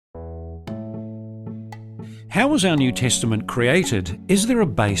How was our New Testament created? Is there a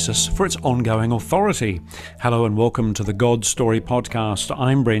basis for its ongoing authority? Hello and welcome to the God Story podcast.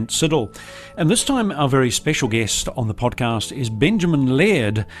 I'm Brent Siddle. And this time our very special guest on the podcast is Benjamin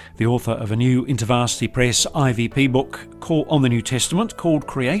Laird, the author of a new InterVarsity Press IVP book on the New Testament called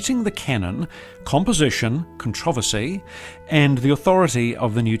Creating the Canon, Composition, Controversy, and the Authority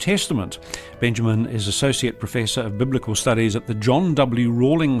of the New Testament. Benjamin is Associate Professor of Biblical Studies at the John W.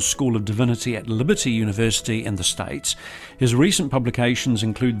 Rawlings School of Divinity at Liberty University in the States. His recent publications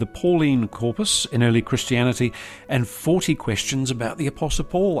include the Pauline Corpus in Early Christianity and 40 Questions about the Apostle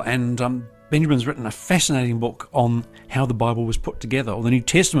Paul. And Benjamin's written a fascinating book on how the Bible was put together, or the New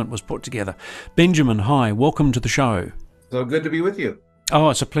Testament was put together. Benjamin, hi, welcome to the show. So good to be with you. Oh,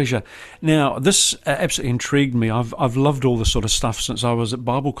 it's a pleasure. Now, this absolutely intrigued me. I've loved all this sort of stuff since I was at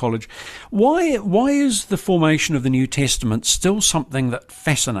Bible college. Why is the formation of the New Testament still something that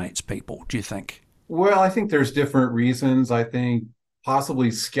fascinates people, do you think? Well, I think there's different reasons. I think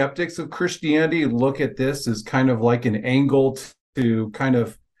possibly skeptics of Christianity look at this as kind of like an angle to kind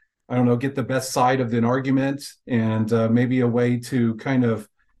of, get the best side of an argument, and maybe a way to kind of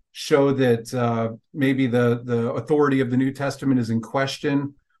show that maybe the authority of the New Testament is in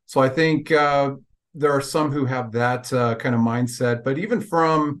question. So I think there are some who have that kind of mindset. But even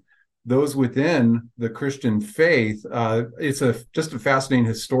from those within the Christian faith, it's just a fascinating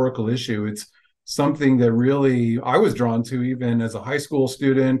historical issue. It's something that really I was drawn to even as a high school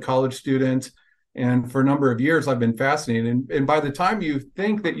student, college student. And for a number of years, I've been fascinated. And by the time you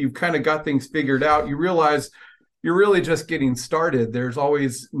think that you've kind of got things figured out, you realize you're really just getting started. There's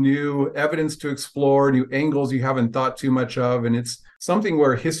always new evidence to explore, new angles you haven't thought too much of. And it's something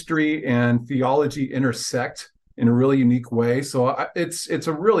where history and theology intersect in a really unique way. So it's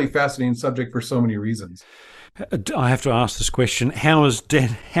a really fascinating subject for so many reasons. I have to ask this question. How has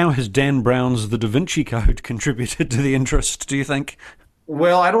Dan Brown's The Da Vinci Code contributed to the interest, do you think?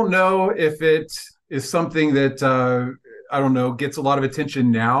 Well, I don't know if it is something that gets a lot of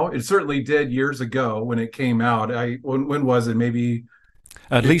attention now. It certainly did years ago when it came out. When was it? Maybe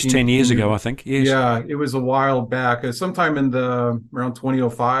at least 10 years ago, I think. Yes. Yeah, it was a while back. Sometime in around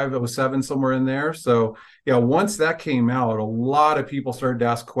 2005, 07, somewhere in there. So yeah, once that came out, a lot of people started to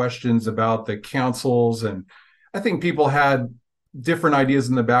ask questions about the councils, and I think people had different ideas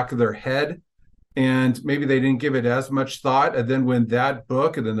in the back of their head, and maybe they didn't give it as much thought. And then when that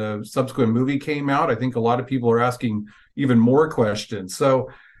book and then the subsequent movie came out, I think a lot of people are asking even more questions. So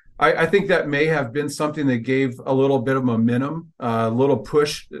I think that may have been something that gave a little bit of momentum, a little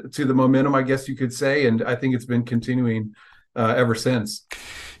push to the momentum, I guess you could say. And I think it's been continuing ever since.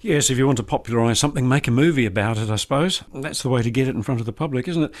 Yes, if you want to popularise something, make a movie about it, I suppose. That's the way to get it in front of the public,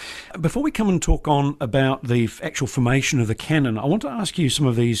 isn't it? Before we come and talk on about the actual formation of the canon, I want to ask you some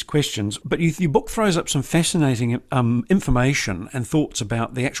of these questions. But your book throws up some fascinating information and thoughts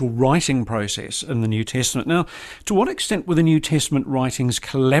about the actual writing process in the New Testament. Now, to what extent were the New Testament writings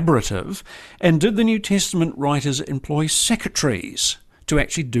collaborative? And did the New Testament writers employ secretaries to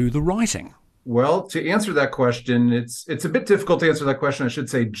actually do the writing? Well, to answer that question, it's a bit difficult to answer that question, I should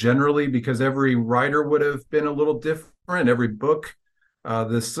say, generally, because every writer would have been a little different. Every book,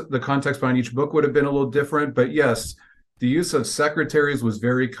 the context behind each book would have been a little different. But yes, the use of secretaries was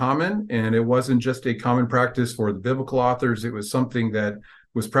very common, and it wasn't just a common practice for the biblical authors. It was something that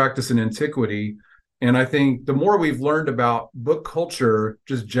was practiced in antiquity. And I think the more we've learned about book culture,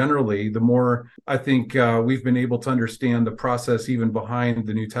 just generally, the more I think we've been able to understand the process even behind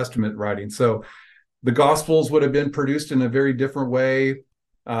the New Testament writing. So the Gospels would have been produced in a very different way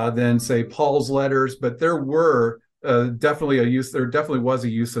than, say, Paul's letters, but there definitely was a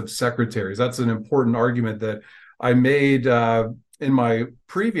use of secretaries. That's an important argument that I made in my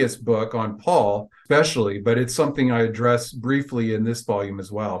previous book on Paul, especially, but it's something I address briefly in this volume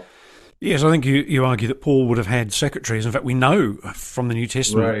as well. Yes, I think you argue that Paul would have had secretaries. In fact, we know from the New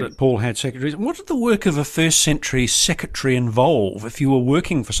Testament that Paul had secretaries. What did the work of a first century secretary involve if you were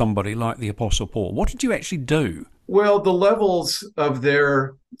working for somebody like the Apostle Paul? What did you actually do? Well, the levels of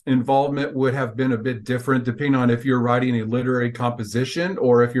their involvement would have been a bit different depending on if you're writing a literary composition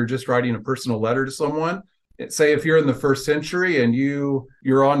or if you're just writing a personal letter to someone. Say if you're in the first century and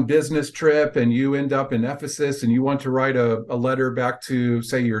you're on business trip and you end up in Ephesus and you want to write a letter back to,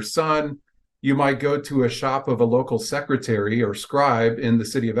 say, your son, you might go to a shop of a local secretary or scribe in the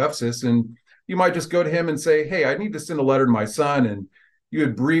city of Ephesus, and you might just go to him and say, hey, I need to send a letter to my son. And you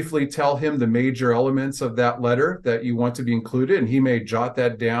would briefly tell him the major elements of that letter that you want to be included, and he may jot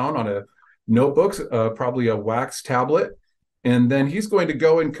that down on a notebook, probably a wax tablet. And then he's going to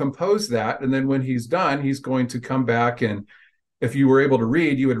go and compose that. And then when he's done, he's going to come back and if you were able to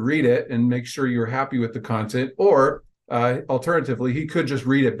read, you would read it and make sure you're happy with the content. Or alternatively, he could just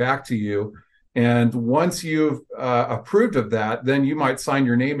read it back to you. And once you've approved of that, then you might sign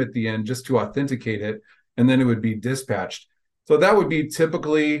your name at the end just to authenticate it, and then it would be dispatched. So that would be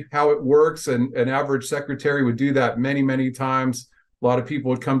typically how it works. And an average secretary would do that many, many times. A lot of people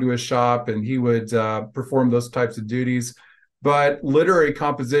would come to his shop and he would perform those types of duties. But literary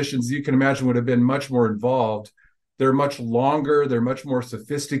compositions, you can imagine, would have been much more involved. They're much longer. They're much more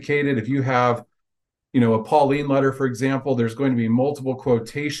sophisticated. If you have, a Pauline letter, for example, there's going to be multiple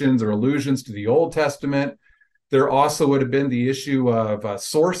quotations or allusions to the Old Testament. There also would have been the issue of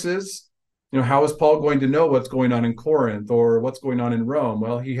sources. How is Paul going to know what's going on in Corinth or what's going on in Rome?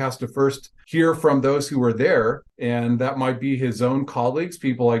 Well, he has to first hear from those who were there, and that might be his own colleagues,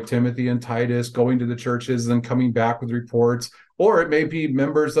 people like Timothy and Titus, going to the churches and coming back with reports, or it may be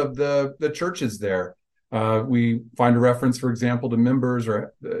members of the churches there. We find a reference, for example, to members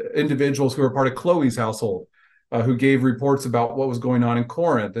or individuals who are part of Chloe's household, who gave reports about what was going on in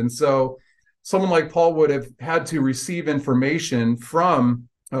Corinth. And so someone like Paul would have had to receive information from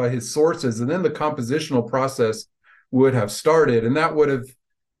his sources, and then the compositional process would have started, and that would have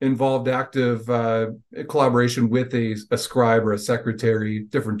involved active collaboration with a scribe or a secretary,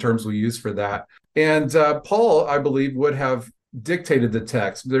 different terms we use for that. And Paul, I believe, would have dictated the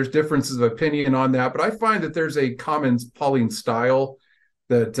text. There's differences of opinion on that, but I find that there's a common Pauline style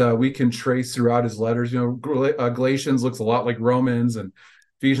that we can trace throughout his letters. Galatians looks a lot like Romans, and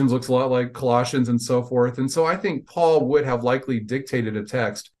Ephesians looks a lot like Colossians, and so forth. And so I think Paul would have likely dictated a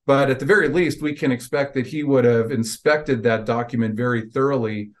text, but at the very least, we can expect that he would have inspected that document very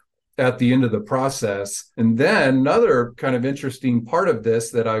thoroughly at the end of the process. And then another kind of interesting part of this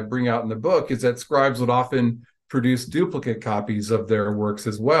that I bring out in the book is that scribes would often produce duplicate copies of their works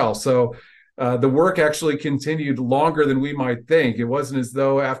as well. So the work actually continued longer than we might think. It wasn't as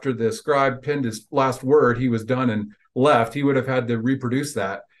though after the scribe penned his last word, he was done and left. He would have had to reproduce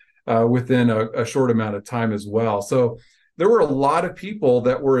that within a short amount of time as well. So there were a lot of people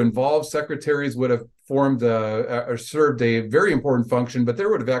that were involved. Secretaries would have formed or served a very important function, but there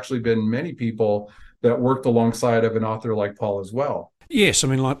would have actually been many people that worked alongside of an author like Paul as well. Yes, I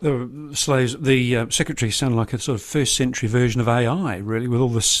mean, like the slaves, the secretaries sound like a sort of first century version of AI, really, with all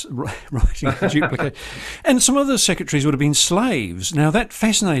this writing duplicate. And some of the secretaries would have been slaves. Now, that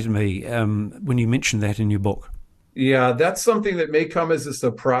fascinated me when you mentioned that in your book. Yeah, that's something that may come as a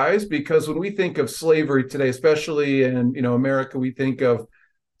surprise, because when we think of slavery today, especially in America, we think of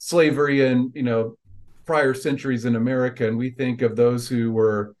slavery in prior centuries in America, and we think of those who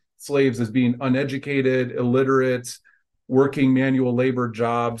were slaves as being uneducated, illiterate, working manual labor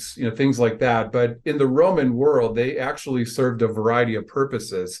jobs, things like that. But in the Roman world, they actually served a variety of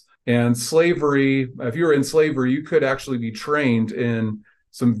purposes. And slavery, if you were in slavery, you could actually be trained in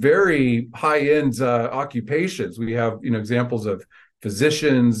some very high-end occupations. We have, examples of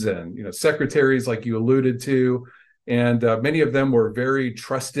physicians and, secretaries, like you alluded to. And many of them were very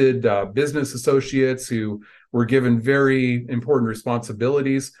trusted business associates who were given very important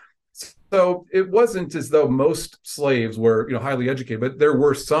responsibilities. So it wasn't as though most slaves were, highly educated, but there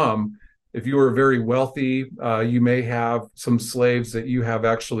were some. If you were very wealthy, you may have some slaves that you have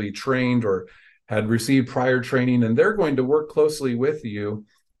actually trained or had received prior training, and they're going to work closely with you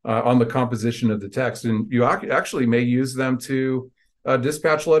on the composition of the text. And you actually may use them to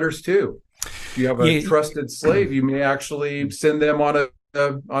dispatch letters too. If you have a trusted slave, you may actually send them on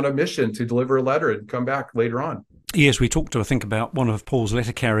a mission to deliver a letter and come back later on. Yes, we talked, I think, about one of Paul's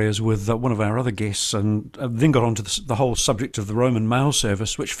letter carriers with one of our other guests, and then got onto the whole subject of the Roman mail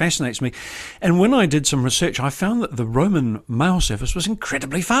service, which fascinates me. And when I did some research, I found that the Roman mail service was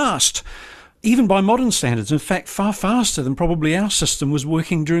incredibly fast, even by modern standards. In fact, far faster than probably our system was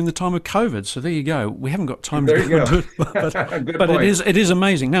working during the time of COVID. So there you go. We haven't got time to go into it, but it is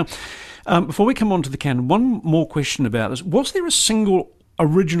amazing. Now, before we come on to the canon, one more question about this. Was there a single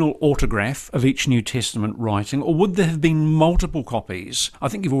original autograph of each New Testament writing, or would there have been multiple copies? I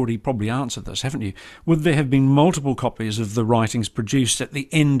think you've already probably answered this, haven't you? Would there have been multiple copies of the writings produced at the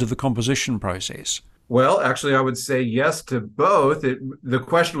end of the composition process? Well, actually, I would say yes to both. The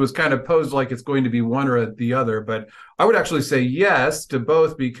question was kind of posed like it's going to be one or the other, but I would actually say yes to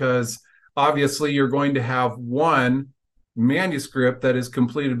both, because obviously you're going to have one manuscript that is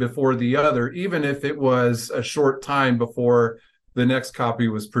completed before the other, even if it was a short time before the next copy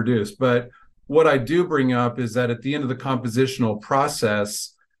was produced. But what I do bring up is that at the end of the compositional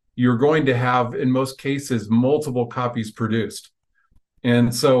process, you're going to have, in most cases, multiple copies produced.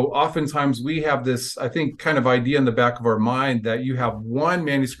 And so oftentimes we have this, I think, kind of idea in the back of our mind that you have one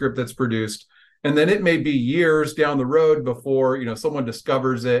manuscript that's produced, And then it may be years down the road before, someone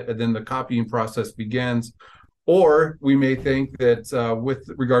discovers it, and then the copying process begins. Or we may think that with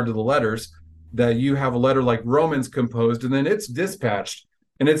regard to the letters, that you have a letter like Romans composed, and then it's dispatched,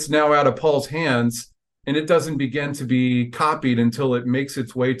 and it's now out of Paul's hands, and it doesn't begin to be copied until it makes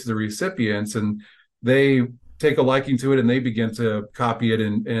its way to the recipients, and they take a liking to it, and they begin to copy it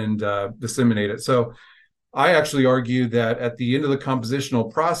and disseminate it. So I actually argue that at the end of the compositional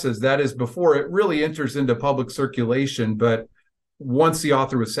process, that is before it really enters into public circulation, but once the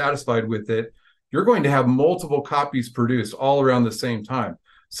author was satisfied with it, you're going to have multiple copies produced all around the same time.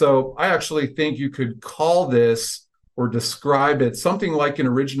 So I actually think you could call this or describe it something like an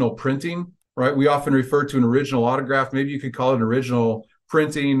original printing, right? We often refer to an original autograph. Maybe you could call it an original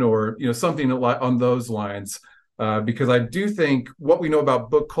printing, or something on those lines. Because I do think what we know about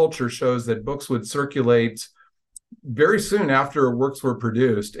book culture shows that books would circulate very soon after works were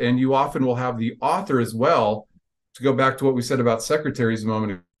produced. And you often will have the author as well. To go back to what we said about secretaries a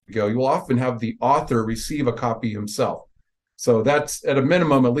moment ago, you will often have the author receive a copy himself. So that's at a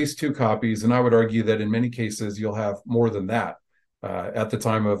minimum at least 2 copies. And I would argue that in many cases, you'll have more than that at the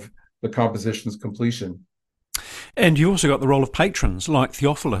time of the composition's completion. And you also got the role of patrons like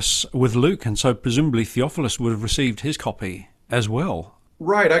Theophilus with Luke, and so presumably Theophilus would have received his copy as well.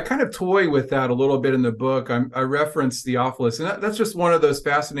 Right. I kind of toy with that a little bit in the book. I reference Theophilus, and that's just one of those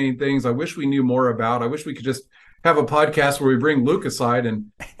fascinating things I wish we knew more about. I wish we could just have a podcast where we bring Luke aside, and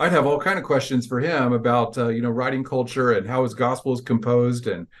I'd have all kind of questions for him about, writing culture and how his gospel is composed,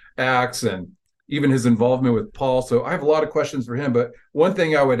 and Acts, and even his involvement with Paul. So I have a lot of questions for him. But one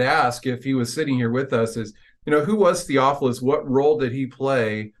thing I would ask if he was sitting here with us is, who was Theophilus? What role did he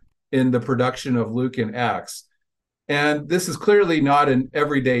play in the production of Luke and Acts? And this is clearly not an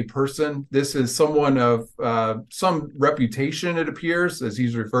everyday person. This is someone of some reputation, it appears, as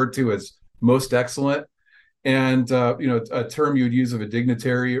he's referred to as most excellent. And, a term you would use of a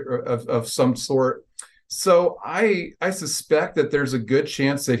dignitary of some sort. So I suspect that there's a good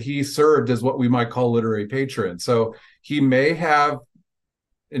chance that he served as what we might call literary patron. So he may have,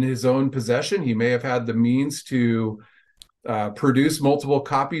 in his own possession, he may have had the means to produce multiple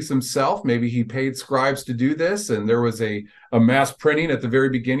copies himself. Maybe he paid scribes to do this, and there was a mass printing at the very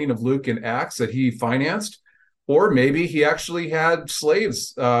beginning of Luke and Acts that he financed. Or maybe he actually had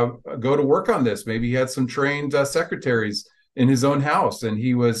slaves go to work on this. Maybe he had some trained secretaries in his own house, and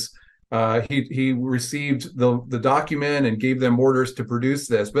he received the document and gave them orders to produce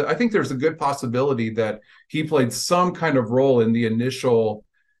this. But I think there's a good possibility that he played some kind of role in the initial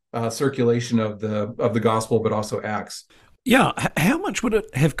circulation of the gospel, but also Acts. Yeah, how much would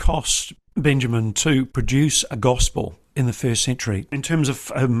it have cost, Benjamin, to produce a gospel in the first century in terms of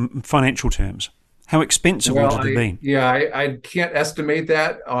financial terms? How expensive would it have been? I can't estimate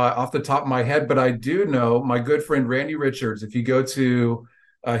that off the top of my head, but I do know my good friend Randy Richards, if you go to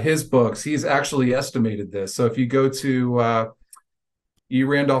his books, he's actually estimated this. So if you go to E.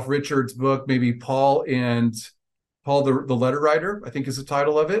 Randolph Richards' book, maybe Paul the Letter Writer, I think is the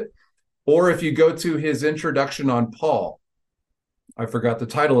title of it. Or if you go to his introduction on Paul, I forgot the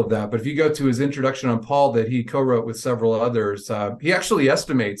title of that, but if you go to his introduction on Paul that he co-wrote with several others, he actually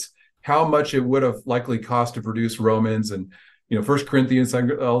estimates how much it would have likely cost to produce Romans and, First Corinthians,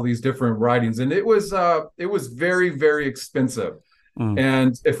 all these different writings. And it was very, very expensive.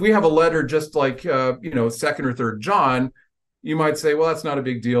 And if we have a letter just like, Second or Third John, you might say, well, that's not a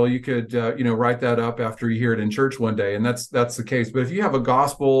big deal. You could, write that up after you hear it in church one day. And that's the case. But if you have a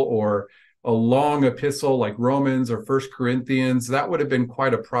gospel or a long epistle like Romans or First Corinthians, that would have been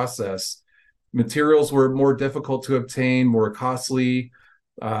quite a process. Materials were more difficult to obtain, more costly.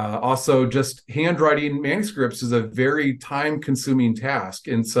 Also, just handwriting manuscripts is a very time-consuming task.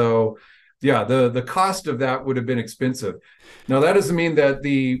 And so, the cost of that would have been expensive. Now, that doesn't mean that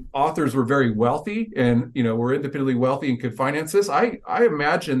the authors were very wealthy and, were independently wealthy and could finance this. I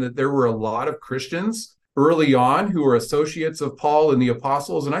imagine that there were a lot of Christians early on who were associates of Paul and the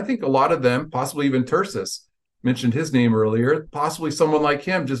apostles. And I think a lot of them, possibly even Tertius, mentioned his name earlier, possibly someone like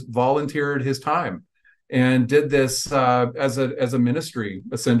him just volunteered his time and did this as a ministry,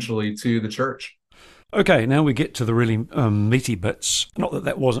 essentially, to the church. Okay, now we get to the really meaty bits. Not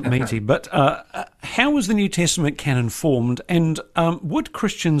that wasn't meaty, but how was the New Testament canon formed? And would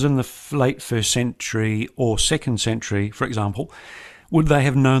Christians in the late first century or second century, for example, would they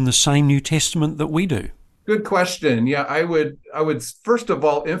have known the same New Testament that we do? Good question. Yeah, I would first of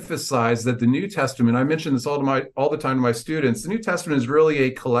all emphasize that the New Testament, I mention this all the time to my students, the New Testament is really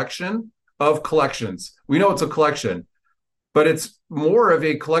a collection of collections. We know it's a collection, but it's more of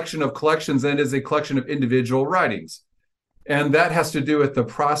a collection of collections than it is a collection of individual writings. And that has to do with the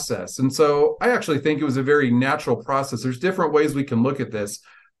process. And so I actually think it was a very natural process. There's different ways we can look at this.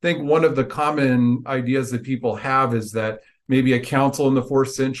 I think one of the common ideas that people have is that maybe a council in the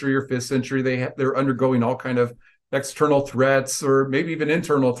fourth century or fifth century, they're undergoing all kind of external threats or maybe even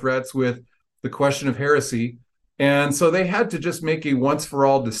internal threats with the question of heresy. And so they had to just make a once for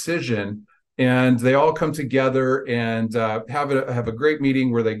all decision. And they all come together and have a great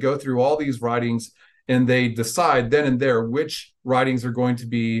meeting where they go through all these writings and they decide then and there which writings are going to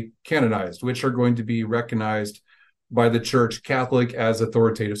be canonized, which are going to be recognized by the Church Catholic as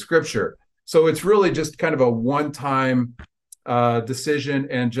authoritative scripture. So it's really just kind of a one-time decision,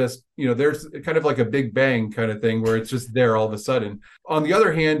 and just, there's kind of like a big bang kind of thing where it's just there all of a sudden. On the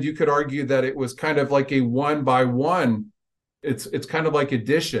other hand, you could argue that it was kind of like a one by one. It's kind of like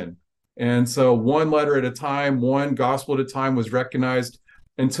addition. And so one letter at a time, one gospel at a time was recognized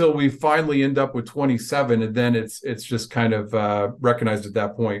until we finally end up with 27, and then it's just kind of recognized at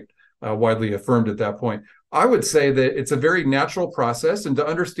that point, widely affirmed at that point. I would say that it's a very natural process, and to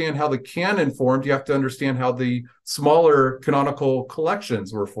understand how the canon formed, you have to understand how the smaller canonical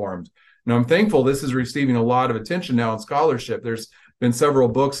collections were formed. Now, I'm thankful this is receiving a lot of attention now in scholarship. There's been several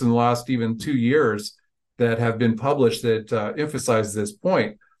books in the last even 2 years that have been published that emphasize this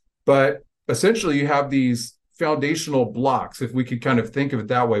point. But essentially, you have these foundational blocks, if we could kind of think of it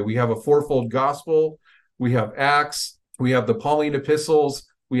that way. We have a fourfold gospel, we have Acts, we have the Pauline epistles,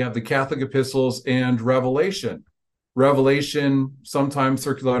 we have the Catholic epistles, and Revelation. Revelation sometimes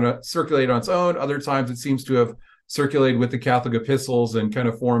circulate on its own, other times it seems to have circulated with the Catholic epistles and kind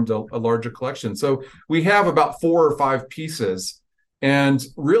of formed a larger collection. So we have about 4 or 5 pieces, and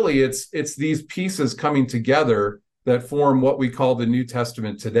really it's these pieces coming together that form what we call the New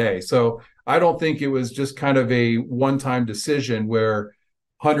Testament today. So I don't think it was just kind of a one-time decision where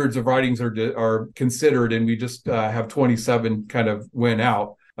hundreds of writings are considered and we just have 27 kind of went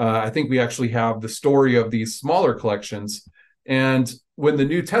out. I think we actually have the story of these smaller collections. And when the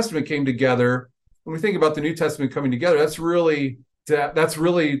New Testament came together, when we think about the New Testament coming together, that's really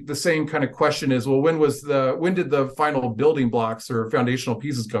the same kind of question as, well, when did the final building blocks or foundational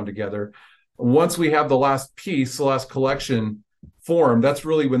pieces come together? Once we have the last piece, the last collection formed, that's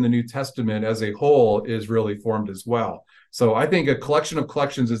really when the New Testament as a whole is really formed as well. So I think a collection of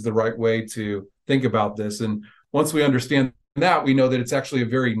collections is the right way to think about this. And once we understand that, we know that it's actually a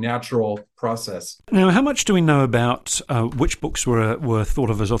very natural process. Now, how much do we know about which books were thought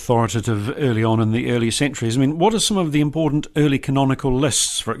of as authoritative early on in the early centuries? I mean, what are some of the important early canonical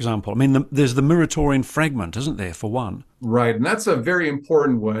lists, for example? I mean, there's the Muratorian fragment, isn't there, for one? Right, and that's a very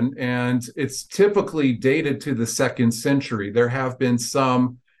important one, and it's typically dated to the 2nd century. There have been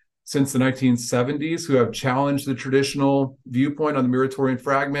some since the 1970s who have challenged the traditional viewpoint on the Muratorian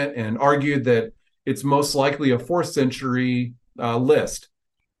fragment and argued that it's most likely a 4th century list.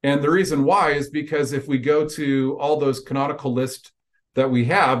 And the reason why is because if we go to all those canonical lists that we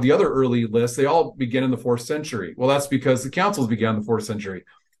have, the other early lists, they all begin in the 4th century. Well, that's because the councils began in the 4th century.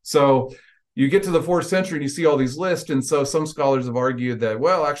 So you get to the 4th century and you see all these lists. And so some scholars have argued that,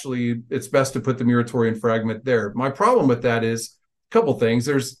 well, actually, it's best to put the Muratorian fragment there. My problem with that is a couple things.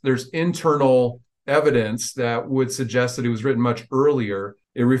 There's internal evidence that would suggest that it was written much earlier.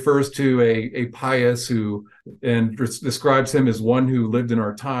 It refers to a pious who, and describes him as one who lived in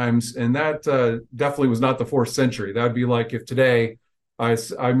our times. And that definitely was not the 4th century. That would be like if today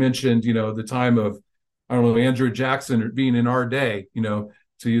I mentioned, the time of, I don't know, Andrew Jackson being in our day,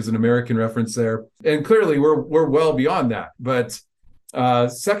 to use an American reference there. And clearly we're well beyond that. But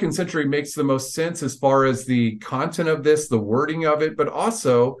 2nd century makes the most sense as far as the content of this, the wording of it, but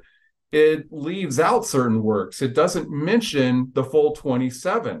also it leaves out certain works. It doesn't mention the full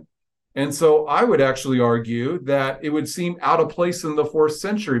 27. And so I would actually argue that it would seem out of place in the 4th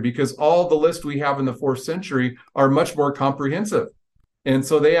century because all the lists we have in the 4th century are much more comprehensive. And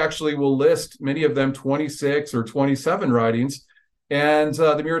so they actually will list, many of them, 26 or 27 writings. And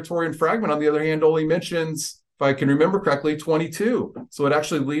the Muratorian fragment, on the other hand, only mentions, if I can remember correctly, 22. So it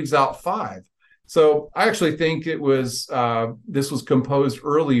actually leaves out 5. So I actually think this was composed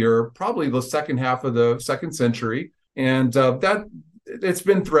earlier, probably the second half of the 2nd century. And that it's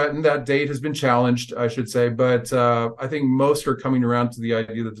been threatened. That date has been challenged, I should say. But I think most are coming around to the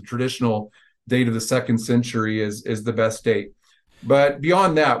idea that the traditional date of the 2nd century is the best date. But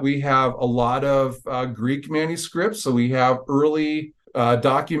beyond that, we have a lot of Greek manuscripts. So we have early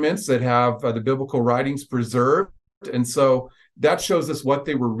documents that have the biblical writings preserved. And so that shows us what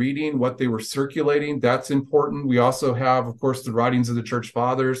they were reading, what they were circulating. That's important. We also have, of course, the writings of the church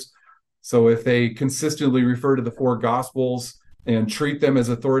fathers. So if they consistently refer to the 4 gospels and treat them as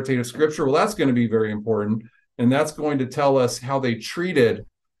authoritative scripture, well, that's going to be very important. and that's going to tell us how they treated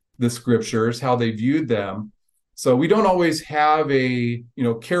the scriptures, how they viewed them. So we don't always have a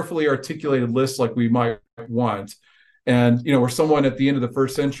carefully articulated list like we might want. And where someone at the end of the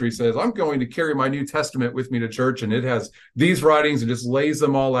first century says, I'm going to carry my New Testament with me to church, and it has these writings and just lays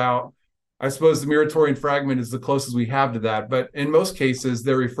them all out. I suppose the Muratorian fragment is the closest we have to that. But in most cases,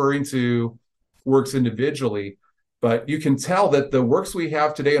 they're referring to works individually. But you can tell that the works we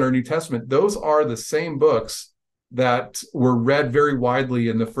have today in our New Testament, those are the same books that were read very widely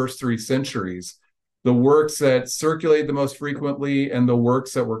in the first 3 centuries. The works that circulate the most frequently and the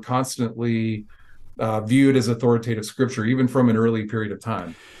works that were constantly viewed as authoritative scripture, even from an early period of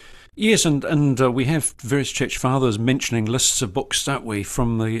time. Yes, and we have various church fathers mentioning lists of books, don't we,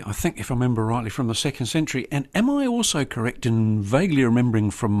 from I think, if I remember rightly, from the 2nd century. And am I also correct in vaguely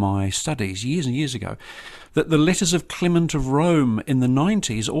remembering from my studies years and years ago that the letters of Clement of Rome in the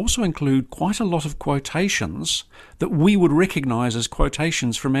 90s also include quite a lot of quotations that we would recognise as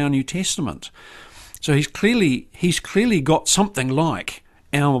quotations from our New Testament? So he's clearly got something like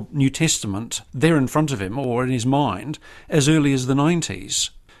our New Testament there in front of him or in his mind as early as the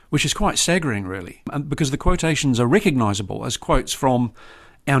 90s. Which is quite staggering, really, because the quotations are recognisable as quotes from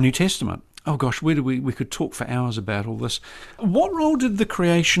our New Testament. Oh gosh, we could talk for hours about all this. What role did the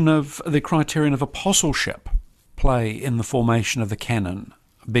creation of the criterion of apostleship play in the formation of the canon,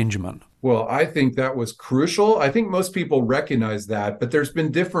 Benjamin? Well, I think that was crucial. I think most people recognize that, but there's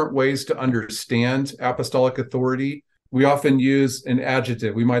been different ways to understand apostolic authority. We often use an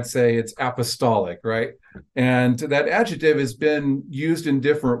adjective. We might say it's apostolic, right? And that adjective has been used in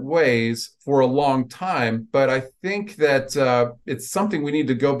different ways for a long time, but I think that it's something we need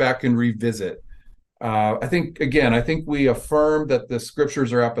to go back and revisit. I think we affirm that the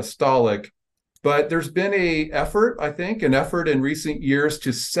scriptures are apostolic, but there's been an effort in recent years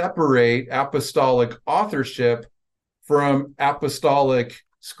to separate apostolic authorship from apostolic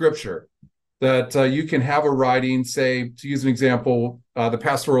scripture. That you can have a writing, say, to use an example, the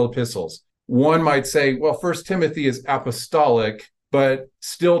pastoral epistles. One might say, well, First Timothy is apostolic, but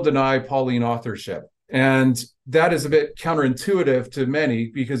still deny Pauline authorship. And that is a bit counterintuitive to many,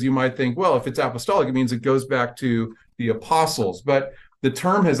 because you might think, well, if it's apostolic, it means it goes back to the apostles. But the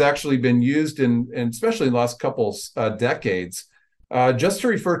term has actually been used in especially in the last couple decades, just to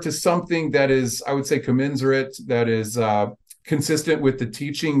refer to something that is, I would say, commensurate, that is consistent with the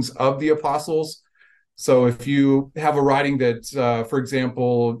teachings of the apostles. So if you have a writing that, for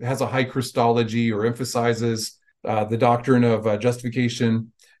example, has a high Christology or emphasizes the doctrine of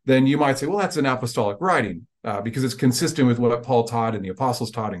justification, then you might say, well, that's an apostolic writing because it's consistent with what Paul taught and the apostles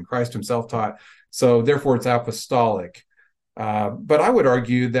taught and Christ himself taught. So therefore, it's apostolic. But I would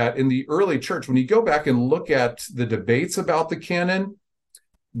argue that in the early church, when you go back and look at the debates about the canon,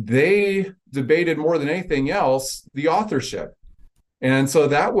 they debated more than anything else the authorship. And so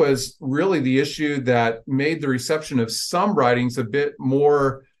that was really the issue that made the reception of some writings a bit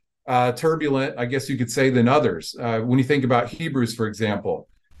more turbulent, I guess you could say, than others. When you think about Hebrews, for example,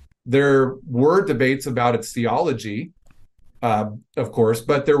 there were debates about its theology, of course,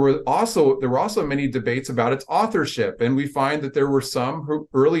 but there were also many debates about its authorship. And we find that there were some who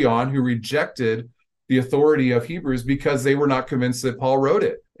early on who rejected the authority of Hebrews because they were not convinced that Paul wrote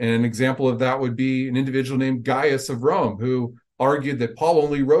it. And an example of that would be an individual named Gaius of Rome, who argued that Paul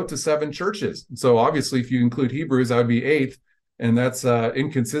only wrote to 7 churches. So obviously, if you include Hebrews, that would be 8th, and that's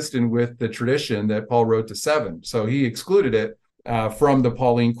inconsistent with the tradition that Paul wrote to 7. So he excluded it from the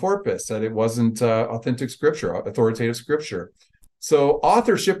Pauline corpus, that it wasn't authentic scripture, authoritative scripture. So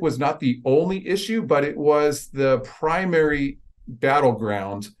authorship was not the only issue, but it was the primary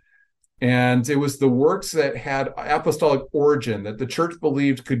battleground. And it was the works that had apostolic origin, that the church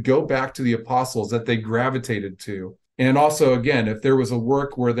believed could go back to the apostles, that they gravitated to. And also, again, if there was a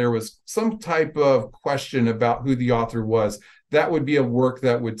work where there was some type of question about who the author was, that would be a work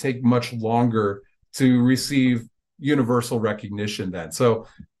that would take much longer to receive universal recognition then. So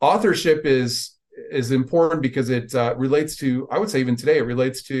authorship is important because it relates to, I would say even today, it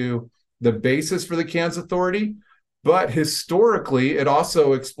relates to the basis for the canon's authority. But historically, it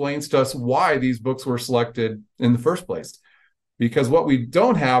also explains to us why these books were selected in the first place. Because what we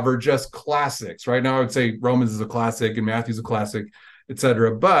don't have are just classics. Right now, I would say Romans is a classic and Matthew's a classic,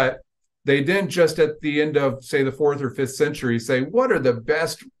 etc. But they didn't just at the end of, say, the 4th or 5th century say, what are the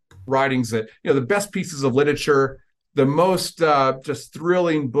best writings that, the best pieces of literature, the most just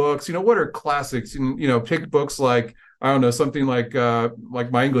thrilling books, what are classics? And, pick books like, I don't know, something like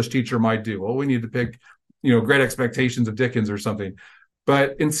my English teacher might do. Well, we need to pick Great Expectations of Dickens or something.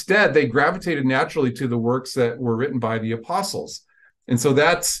 But instead, they gravitated naturally to the works that were written by the apostles. And so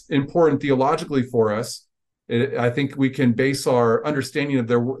that's important theologically for us. I think we can base our understanding of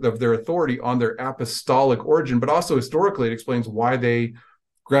their authority on their apostolic origin, but also historically it explains why they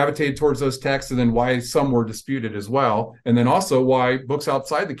gravitated towards those texts and then why some were disputed as well, and then also why books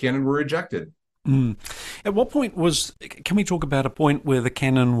outside the canon were rejected. At what point can we talk about a point where the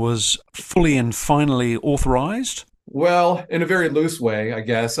canon was fully and finally authorized? Well, in a very loose way, I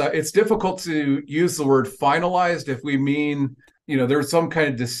guess. It's difficult to use the word finalized if we mean, there's some kind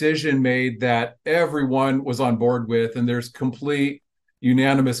of decision made that everyone was on board with, and there's complete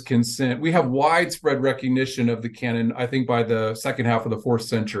unanimous consent. We have widespread recognition of the canon, I think, by the second half of the 4th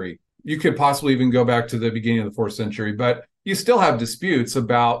century. You could possibly even go back to the beginning of the 4th century, but you still have disputes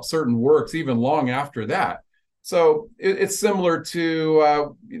about certain works even long after that. So it's similar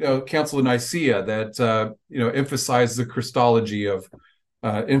to, Council of Nicaea that, emphasized the Christology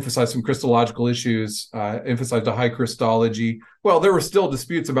emphasized some Christological issues, emphasized a high Christology. Well, there were still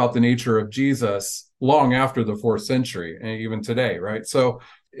disputes about the nature of Jesus long after the 4th century, and even today, right? So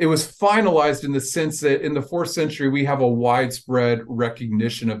it was finalized in the sense that in the 4th century, we have a widespread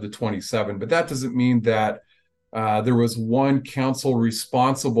recognition of the 27, but that doesn't mean that there was one council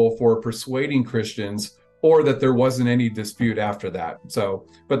responsible for persuading Christians, or that there wasn't any dispute after that. So,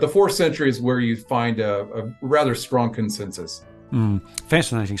 but the 4th century is where you find a rather strong consensus.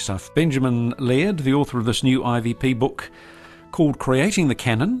 Fascinating stuff. Benjamin Laird, the author of this new IVP book called Creating the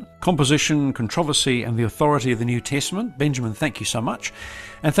Canon, Composition, Controversy and the Authority of the New Testament. Benjamin, thank you so much.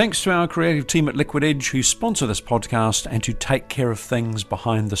 And thanks to our creative team at Liquid Edge who sponsor this podcast and to take care of things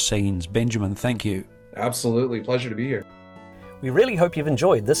behind the scenes. Benjamin, thank you. Absolutely. Pleasure to be here. We really hope you've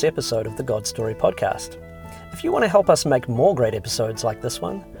enjoyed this episode of the God Story podcast. If you want to help us make more great episodes like this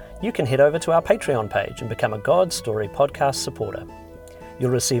one, you can head over to our Patreon page and become a God Story podcast supporter.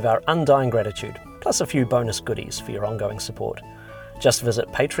 You'll receive our undying gratitude, plus a few bonus goodies for your ongoing support. Just visit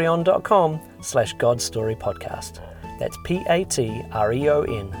patreon.com/godstorypodcast. That's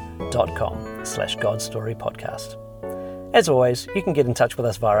patreon.com/godstorypodcast. As always, you can get in touch with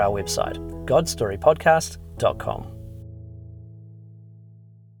us via our website, godstorypodcast.com.